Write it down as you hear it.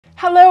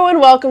Hello and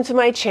welcome to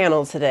my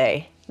channel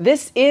today.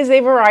 This is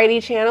a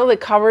variety channel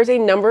that covers a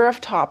number of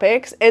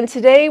topics, and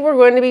today we're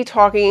going to be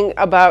talking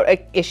about an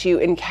issue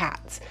in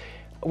cats.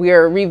 We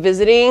are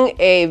revisiting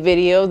a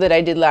video that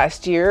I did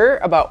last year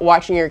about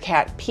watching your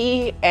cat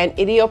pee and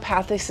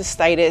idiopathic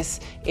cystitis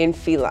in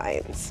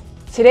felines.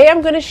 Today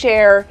I'm going to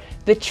share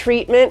the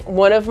treatment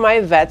one of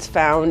my vets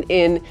found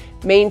in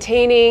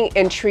maintaining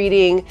and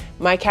treating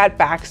my cat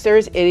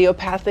Baxter's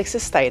idiopathic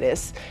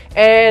cystitis,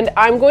 and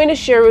I'm going to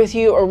share with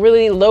you a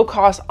really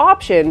low-cost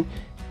option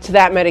to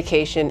that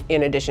medication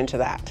in addition to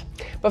that.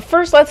 But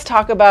first, let's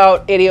talk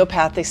about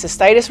idiopathic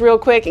cystitis real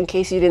quick in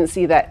case you didn't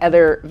see that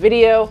other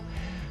video.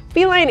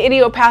 Feline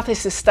idiopathic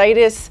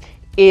cystitis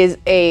is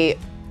a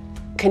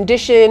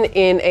condition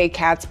in a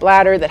cat's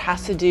bladder that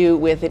has to do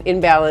with an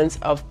imbalance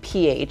of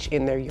pH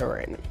in their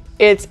urine.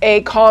 It's a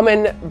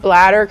common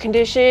bladder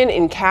condition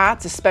in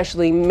cats,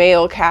 especially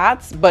male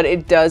cats, but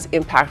it does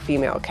impact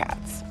female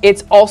cats.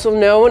 It's also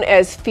known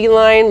as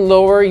feline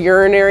lower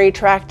urinary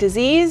tract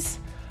disease,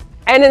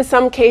 and in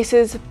some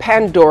cases,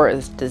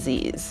 Pandora's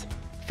disease.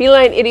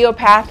 Feline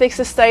idiopathic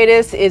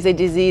cystitis is a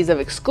disease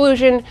of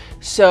exclusion,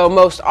 so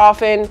most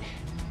often,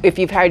 if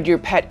you've had your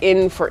pet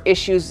in for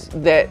issues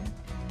that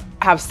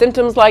have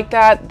symptoms like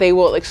that, they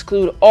will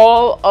exclude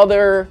all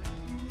other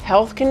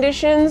health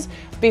conditions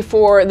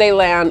before they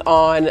land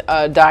on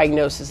a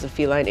diagnosis of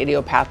feline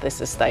idiopathic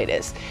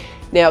cystitis.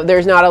 Now,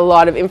 there's not a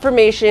lot of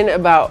information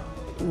about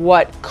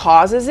what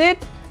causes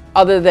it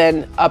other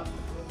than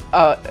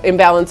a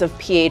imbalance of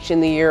pH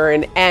in the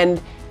urine,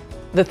 and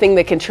the thing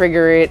that can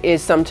trigger it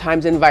is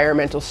sometimes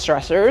environmental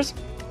stressors,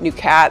 new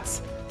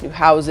cats, new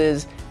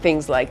houses,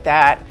 things like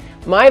that.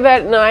 My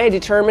vet and I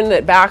determined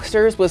that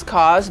Baxter's was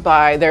caused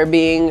by there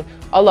being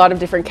a lot of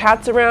different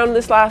cats around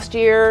this last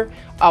year.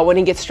 When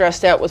he gets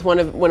stressed out with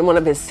when one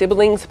of his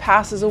siblings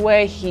passes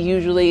away, he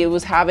usually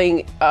was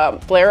having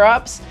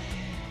flare-ups.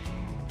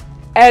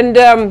 And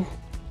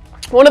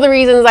one of the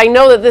reasons I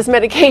know that this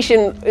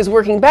medication is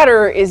working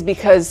better is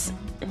because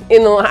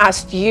in the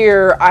last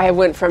year, I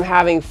went from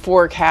having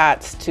 4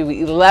 cats to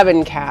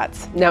 11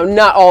 cats. Now,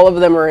 not all of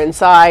them are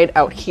inside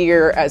out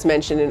here, as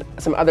mentioned in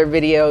some other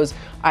videos.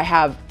 I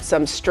have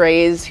some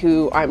strays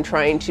who I'm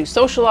trying to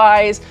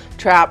socialize,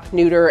 trap,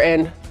 neuter,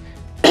 and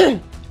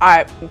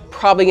I'm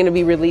probably going to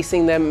be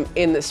releasing them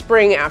in the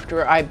spring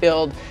after I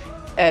build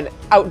an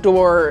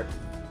outdoor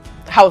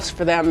house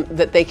for them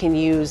that they can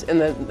use, and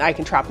then I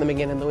can trap them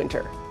again in the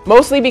winter.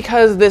 Mostly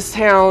because this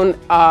town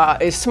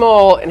is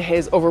small and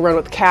is overrun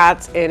with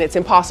cats, and it's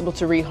impossible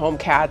to rehome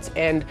cats,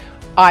 and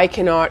I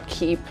cannot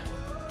keep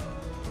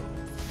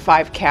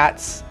 5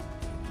 cats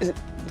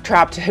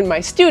trapped in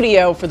my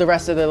studio for the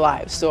rest of their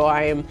lives. So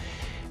I am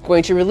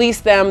going to release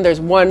them.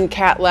 There's 1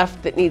 cat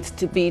left that needs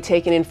to be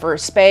taken in for a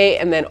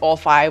spay, and then all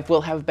 5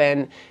 will have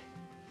been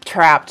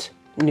trapped,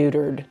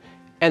 neutered,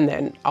 and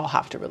then I'll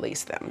have to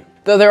release them.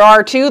 Though there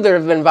are 2 that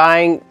have been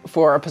vying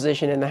for a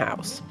position in the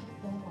house.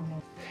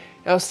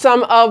 Now,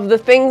 some of the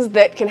things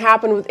that can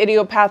happen with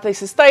idiopathic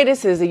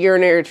cystitis is a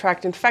urinary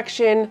tract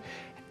infection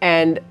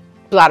and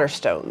bladder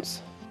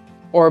stones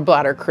or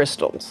bladder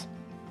crystals.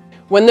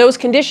 When those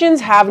conditions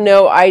have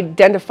no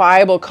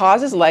identifiable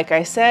causes, like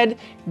I said,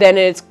 then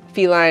it's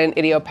feline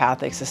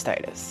idiopathic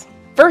cystitis.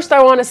 First,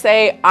 I want to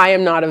say I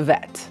am not a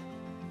vet.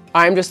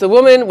 I'm just a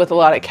woman with a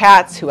lot of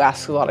cats who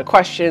asks a lot of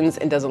questions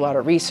and does a lot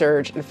of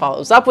research and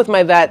follows up with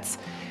my vets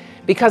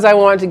because I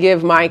want to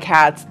give my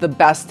cats the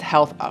best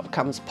health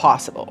outcomes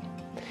possible.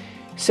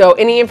 So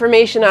any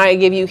information I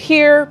give you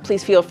here,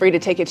 please feel free to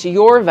take it to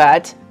your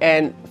vet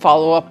and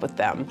follow up with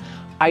them.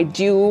 I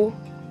do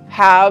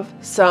have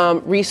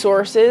some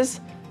resources,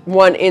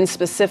 one in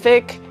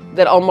specific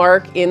that I'll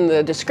mark in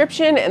the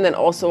description, and then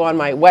also on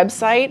my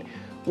website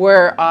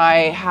where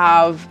I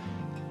have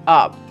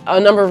a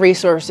number of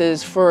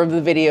resources for the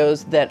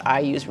videos that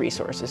I use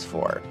resources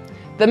for.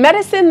 The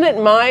medicine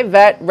that my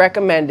vet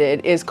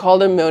recommended is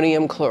called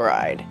ammonium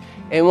chloride.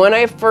 And when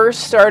I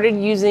first started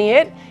using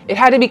it, it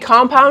had to be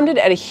compounded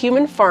at a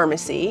human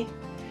pharmacy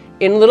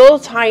in little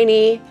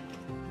tiny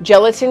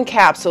gelatin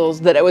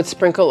capsules that I would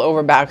sprinkle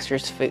over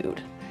Baxter's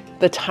food.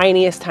 The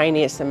tiniest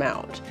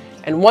amount.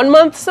 And 1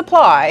 month's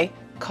supply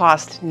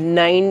cost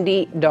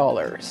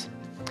 $90.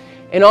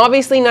 And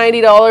obviously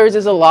 $90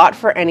 is a lot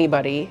for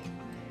anybody.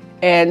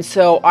 And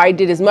so I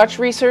did as much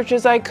research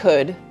as I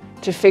could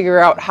to figure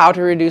out how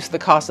to reduce the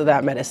cost of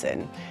that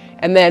medicine.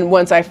 And then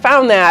once I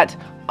found that,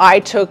 I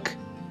took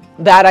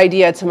that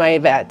idea to my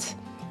vet,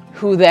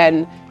 who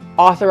then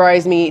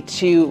authorized me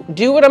to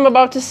do what I'm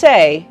about to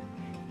say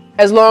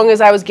as long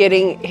as I was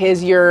getting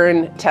his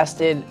urine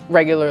tested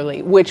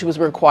regularly, which was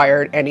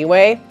required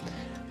anyway.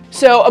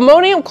 So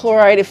ammonium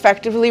chloride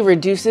effectively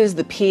reduces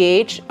the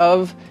pH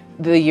of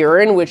the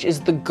urine, which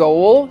is the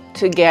goal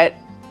to get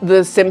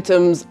the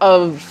symptoms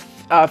of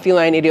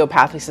feline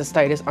idiopathic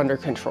cystitis under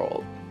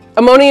control.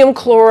 Ammonium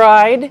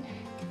chloride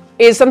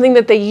is something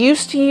that they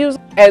used to use,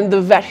 and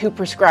the vet who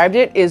prescribed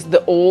it is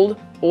the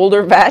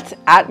older vet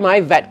at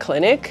my vet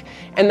clinic,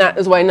 and that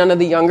is why none of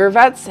the younger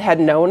vets had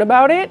known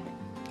about it.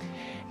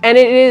 And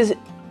it is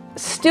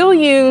still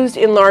used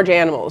in large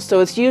animals. So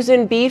it's used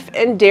in beef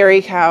and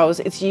dairy cows.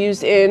 It's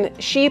used in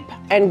sheep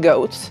and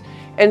goats.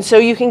 And so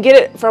you can get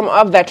it from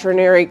a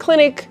veterinary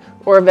clinic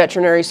or a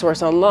veterinary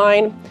source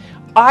online.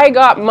 I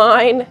got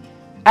mine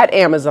at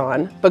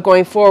Amazon, but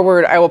going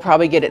forward, I will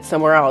probably get it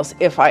somewhere else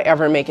if I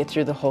ever make it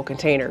through the whole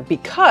container,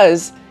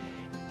 because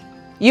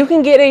you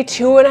can get a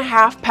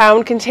 2.5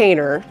 pound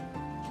container.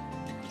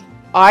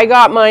 I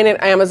got mine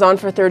at Amazon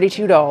for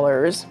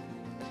 $32.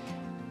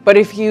 But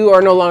if you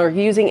are no longer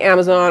using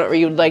Amazon or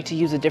you'd like to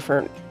use a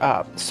different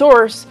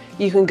source,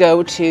 you can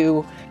go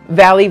to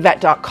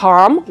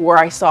valleyvet.com, where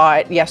I saw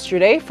it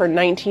yesterday for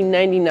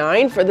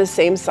 $19.99 for the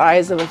same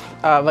size of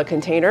a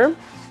container.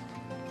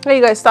 Hey,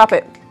 you guys, stop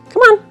it.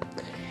 Come on.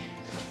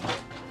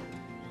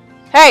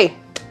 Hey,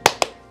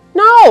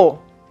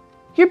 no,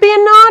 you're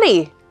being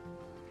naughty.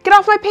 Get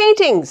off my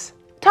paintings.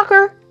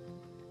 Tucker,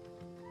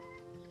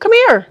 come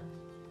here.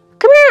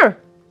 Come here.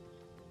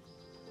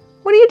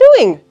 What are you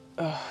doing?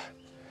 Ugh.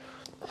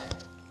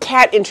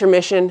 Cat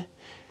intermission.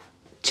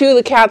 Two of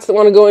the cats that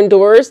want to go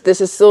indoors.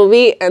 This is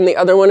Sylvie, and the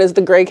other one is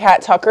the gray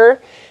cat,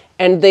 Tucker.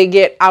 And they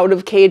get out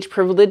of cage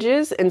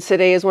privileges, and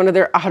today is one of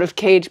their out of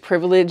cage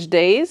privilege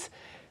days.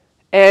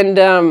 And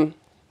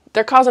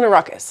they're causing a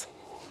ruckus.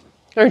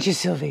 Aren't you,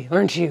 Sylvie?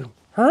 Aren't you?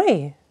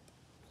 Hi.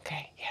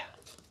 Okay,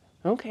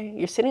 yeah. Okay,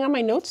 you're sitting on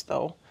my notes,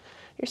 though.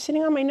 You're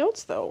sitting on my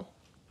notes, though.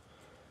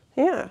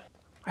 Yeah.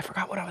 I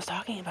forgot what I was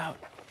talking about.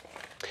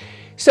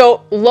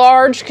 So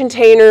large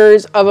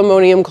containers of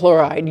ammonium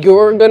chloride.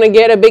 You're gonna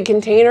get a big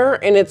container,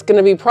 and it's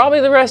gonna be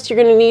probably the rest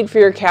you're gonna need for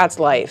your cat's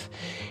life.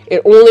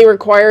 It only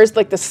requires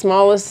like the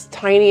smallest,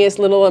 tiniest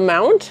little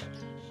amount.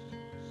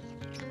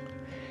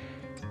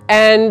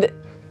 And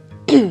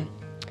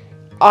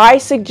I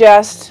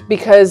suggest,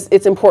 because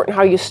it's important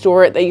how you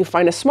store it, that you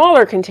find a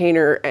smaller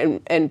container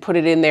and put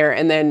it in there,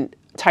 and then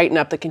tighten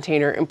up the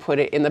container and put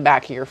it in the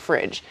back of your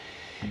fridge.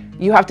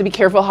 You have to be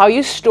careful how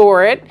you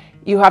store it.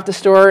 You have to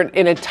store it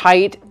in a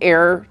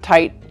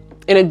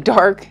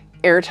dark,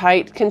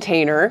 airtight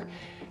container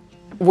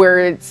where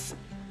it's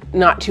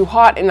not too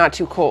hot and not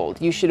too cold.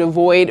 You should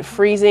avoid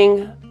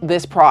freezing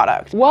this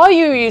product. While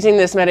you're using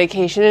this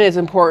medication, it is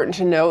important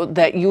to note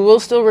that you will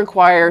still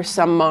require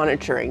some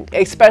monitoring,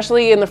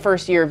 especially in the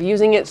first year of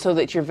using it, so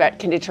that your vet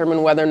can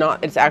determine whether or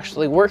not it's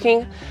actually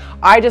working.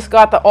 I just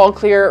got the all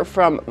clear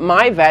from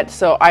my vet,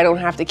 so I don't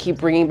have to keep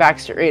bringing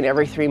Baxter in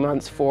every 3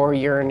 months for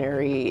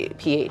urinary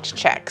pH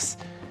checks.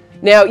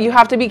 Now, you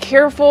have to be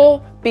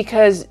careful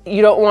because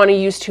you don't want to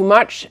use too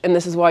much, and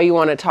this is why you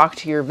want to talk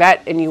to your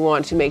vet, and you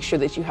want to make sure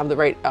that you have the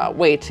right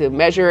way to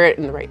measure it,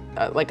 and the right,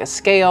 like a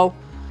scale.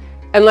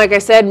 And like I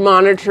said,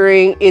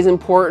 monitoring is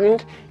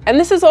important. And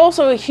this is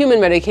also a human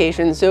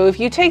medication, so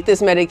if you take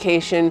this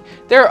medication,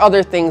 there are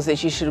other things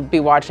that you should be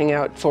watching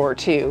out for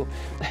too.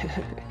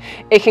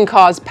 It can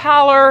cause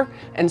pallor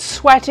and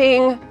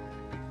sweating.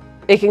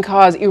 It can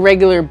cause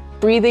irregular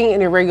breathing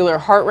and irregular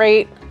heart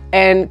rate,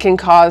 and can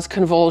cause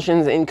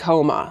convulsions and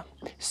coma.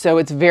 So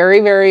it's very,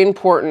 very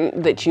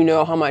important that you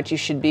know how much you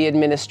should be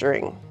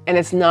administering. And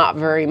it's not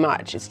very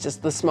much, it's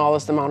just the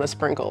smallest amount of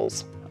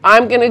sprinkles.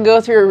 I'm gonna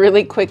go through a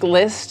really quick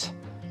list.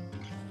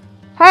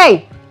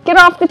 Hey, get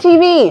off the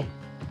TV.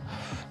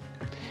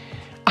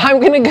 I'm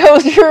gonna go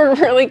through a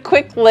really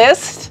quick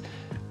list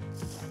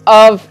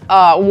of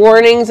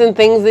warnings and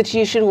things that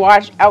you should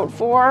watch out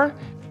for,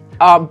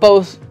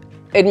 both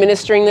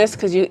administering this,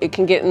 because it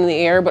can get in the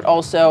air, but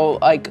also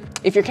like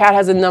if your cat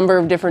has a number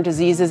of different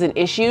diseases and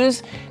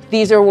issues,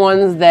 these are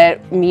ones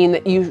that mean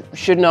that you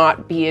should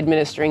not be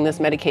administering this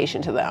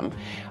medication to them.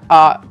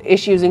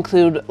 Issues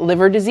include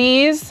liver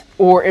disease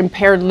or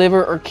impaired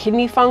liver or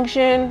kidney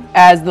function,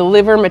 as the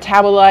liver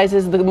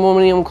metabolizes the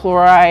ammonium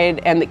chloride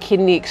and the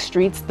kidney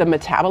excretes the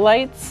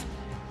metabolites.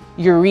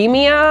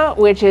 Uremia,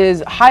 which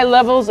is high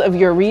levels of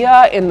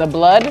urea in the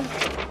blood.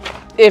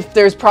 If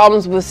there's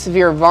problems with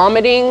severe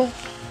vomiting,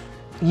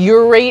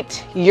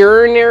 urate,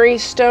 urinary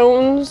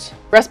stones,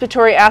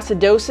 respiratory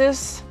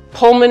acidosis,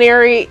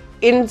 pulmonary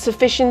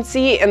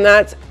insufficiency, and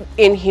that's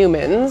in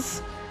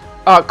humans,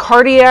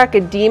 cardiac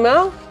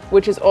edema,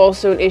 which is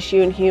also an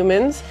issue in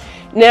humans.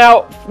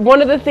 Now,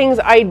 one of the things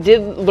I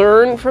did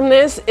learn from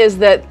this is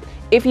that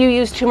if you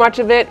use too much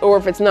of it, or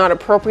if it's not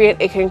appropriate,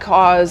 it can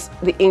cause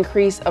the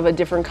increase of a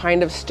different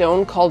kind of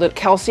stone called a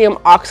calcium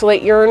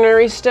oxalate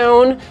urinary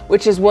stone,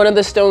 which is one of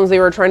the stones they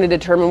were trying to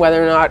determine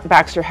whether or not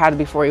Baxter had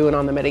before he went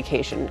on the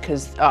medication,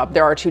 because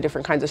there are two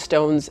different kinds of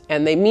stones,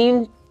 and they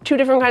mean two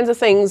different kinds of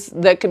things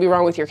that could be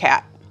wrong with your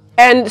cat.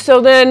 And so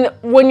then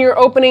when you're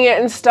opening it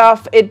and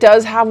stuff, it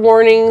does have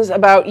warnings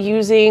about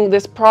using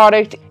this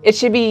product. It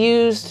should be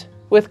used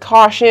with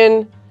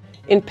caution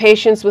in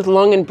patients with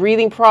lung and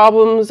breathing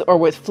problems or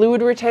with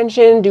fluid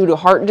retention due to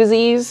heart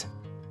disease.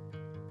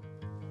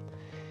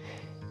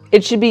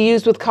 It should be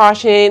used with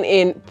caution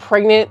in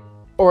pregnant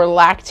or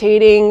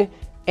lactating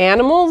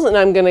animals, and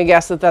I'm gonna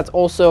guess that that's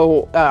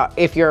also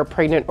if you're a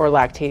pregnant or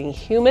lactating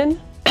human.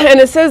 And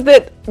it says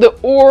that the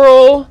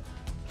oral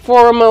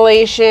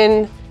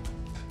formulation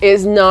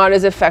is not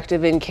as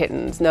effective in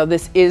kittens. Now,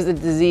 this is a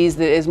disease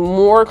that is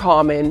more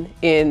common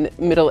in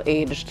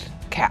middle-aged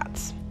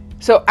cats.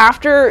 So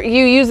after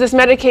you use this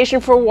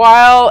medication for a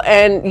while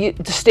and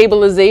the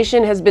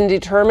stabilization has been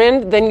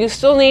determined, then you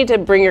still need to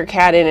bring your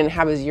cat in and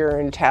have his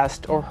urine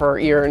test or her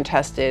urine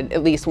tested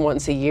at least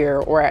once a year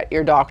or at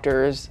your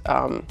doctor's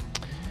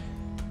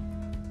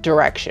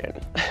direction.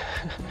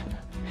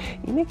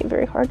 You make it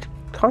very hard to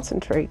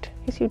concentrate.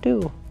 Yes, you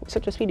do. You're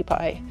such a sweetie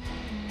pie.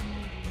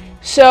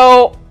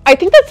 So I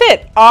think that's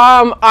it.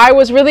 I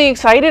was really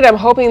excited. I'm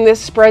hoping this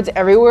spreads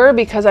everywhere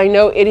because I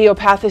know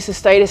idiopathic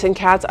cystitis in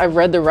cats. I've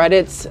read the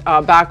Reddits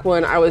back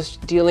when I was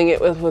dealing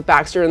it with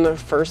Baxter in the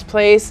first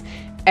place.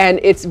 And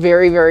it's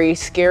very, very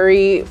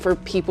scary for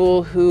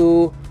people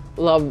who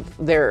love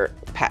their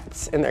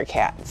pets and their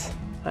cats.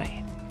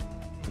 Hi.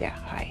 Yeah,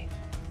 hi.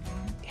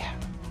 Yeah.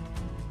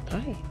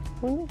 Hi.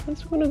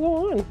 What's gonna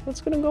go on? What's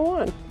gonna go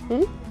on?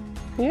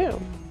 Yeah.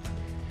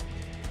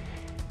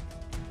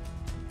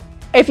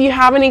 If you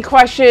have any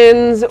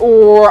questions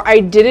or I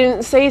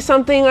didn't say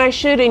something I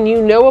should and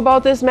you know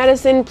about this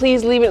medicine,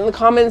 please leave it in the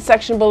comments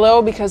section below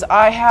because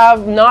I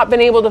have not been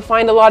able to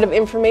find a lot of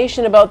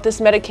information about this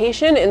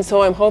medication, and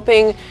so I'm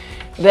hoping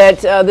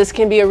that this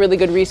can be a really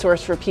good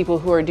resource for people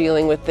who are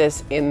dealing with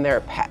this in their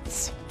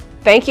pets.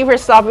 Thank you for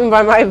stopping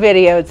by my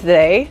video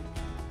today,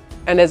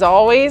 and as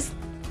always,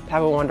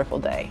 have a wonderful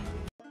day.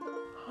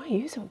 Oh,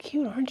 you're so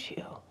cute, aren't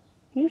you?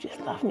 You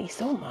just love me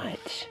so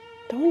much,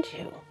 don't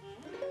you?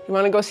 You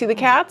want to go see the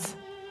cats?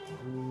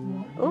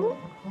 Oh.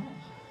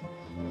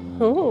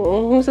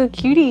 Oh, who's a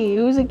cutie?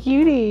 Who's a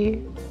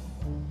cutie?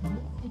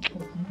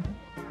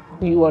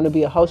 You want to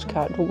be a house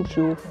cat, don't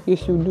you?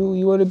 Yes, you do.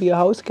 You want to be a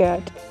house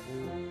cat.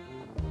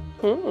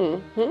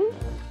 Who's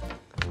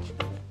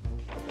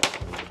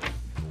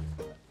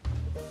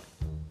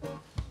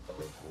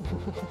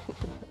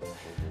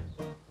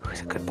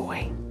a good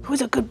boy?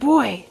 Who's a good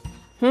boy?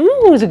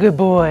 Who's a good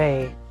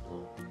boy?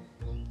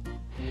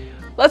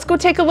 Let's go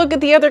take a look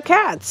at the other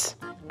cats.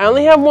 I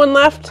only have one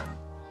left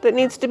that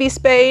needs to be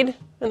spayed,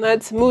 and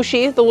that's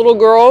Mushi, the little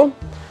girl.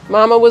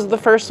 Mama was the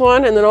first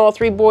one, and then all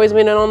three boys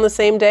went in on the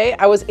same day.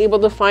 I was able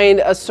to find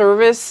a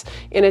service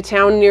in a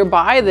town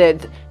nearby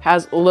that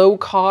has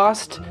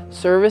low-cost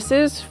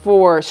services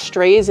for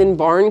strays and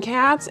barn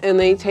cats, and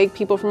they take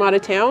people from out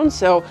of town.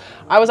 So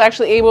I was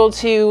actually able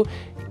to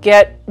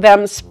get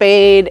them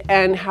spayed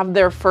and have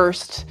their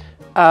first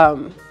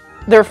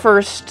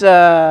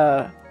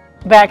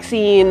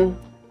vaccine.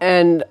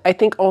 And I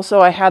think also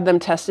I had them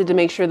tested to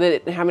make sure that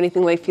it didn't have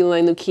anything like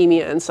feline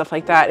leukemia and stuff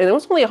like that. And it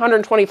was only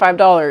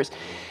 $125.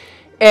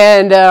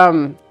 And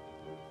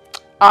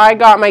I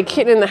got my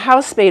kitten in the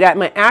house spayed at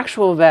my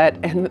actual vet,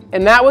 and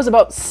that was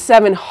about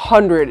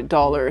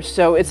 $700.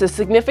 So it's a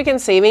significant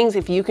savings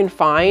if you can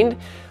find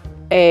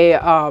a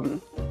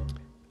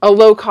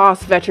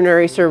low-cost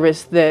veterinary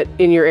service that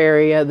in your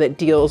area that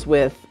deals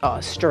with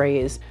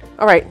strays.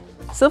 All right,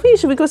 Sylvie,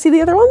 should we go see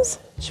the other ones?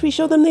 Should we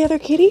show them the other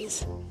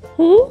kitties?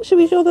 Should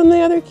we show them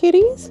the other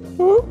kitties?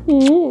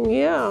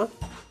 Yeah.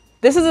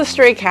 This is a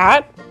stray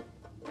cat.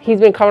 He's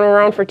been coming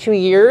around for 2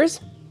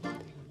 years.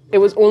 It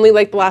was only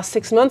like the last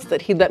 6 months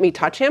that he'd let me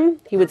touch him.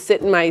 He would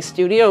sit in my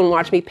studio and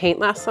watch me paint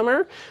last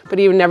summer, but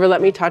he would never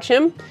let me touch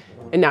him.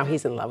 And now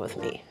he's in love with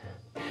me.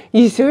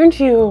 Yes, aren't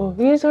you?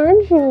 Yes,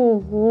 aren't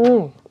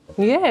you?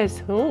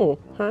 Yes. Oh,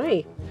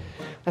 hi.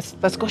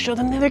 Let's go show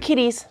them the other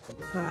kitties.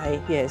 Hi.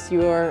 Yes,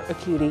 you are a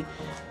cutie.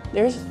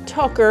 There's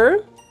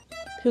Tucker,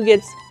 who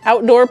gets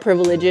outdoor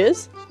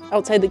privileges,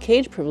 outside the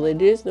cage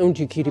privileges, don't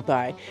you, cutie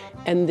pie?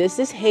 And this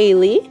is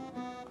Haley.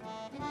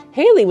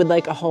 Haley would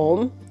like a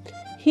home.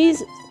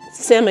 He's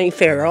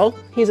semi-feral.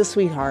 He's a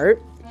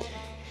sweetheart.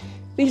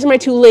 These are my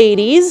two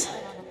ladies.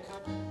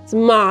 It's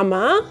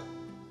Mama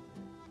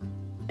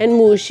and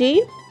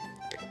Mushi.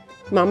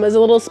 Mama's a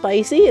little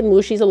spicy and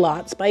Mushi's a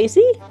lot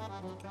spicy.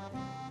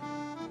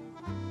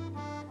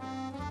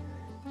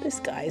 This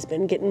guy's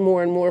been getting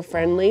more and more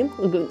friendly.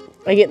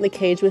 I get in the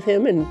cage with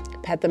him and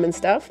pet them and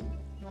stuff.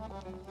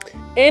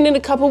 And in a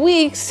couple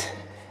weeks,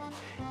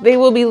 they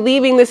will be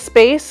leaving this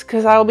space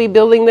because I'll be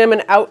building them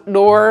an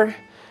outdoor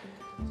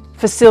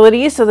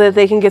facility so that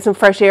they can get some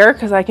fresh air,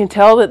 because I can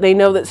tell that they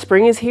know that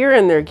spring is here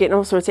and they're getting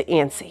all sorts of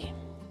antsy.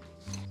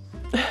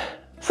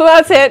 So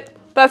that's it.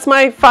 That's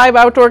my 5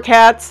 outdoor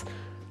cats.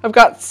 I've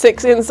got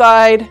 6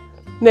 inside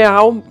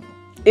now.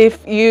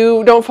 If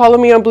you don't follow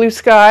me on Blue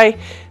Sky,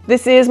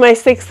 this is my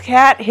 6th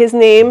cat. His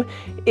name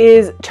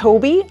is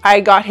Toby.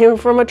 I got him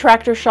from a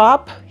tractor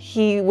shop.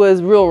 He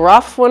was real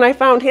rough when I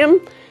found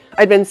him.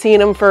 I'd been seeing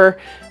him for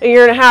a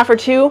year and a half or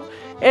 2,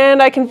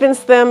 and I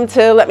convinced them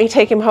to let me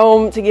take him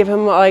home to give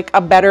him like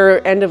a better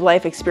end of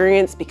life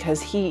experience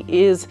because he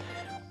is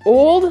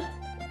old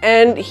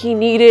and he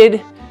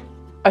needed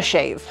a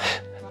shave.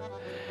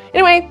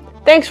 Anyway,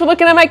 thanks for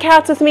looking at my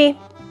cats with me.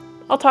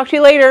 I'll talk to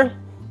you later.